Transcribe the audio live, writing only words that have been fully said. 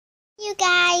you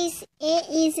guys, it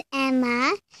is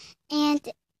Emma,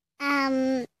 and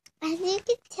as you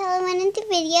can tell in one of the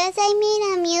videos I made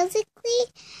on Musical.ly,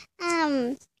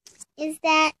 is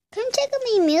that come check out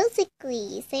my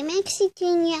Musical.ly. So I'm actually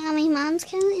doing it on my mom's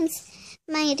account and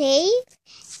my Dave,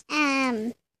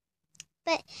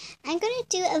 but I'm gonna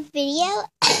do a video.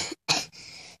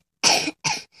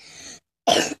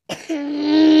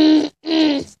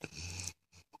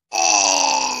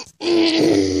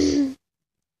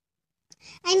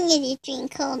 I'm gonna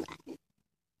drink, hold on.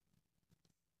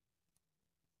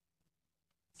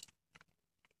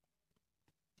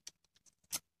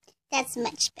 That's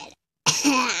much better.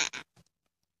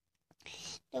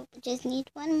 Nope, just need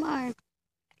one more.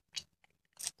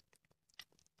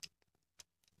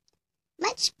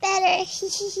 Much better.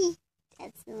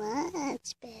 That's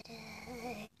much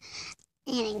better.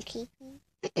 And I'm creepy.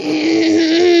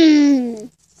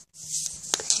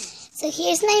 So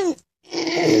here's my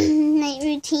night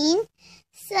routine.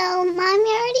 So Mommy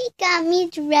already got me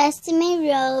dressed in my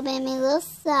robe and my little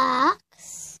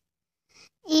socks.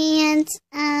 And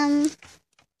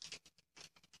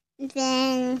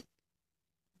then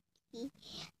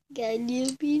got a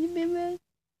little bit in my mouth.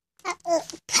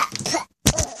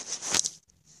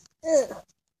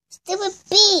 Stupid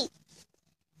bee!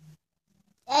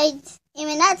 I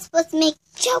am not supposed to make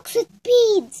jokes with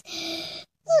beads.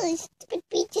 Stupid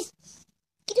bee, just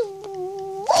get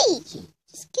away!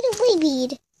 Just get away,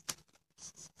 bead.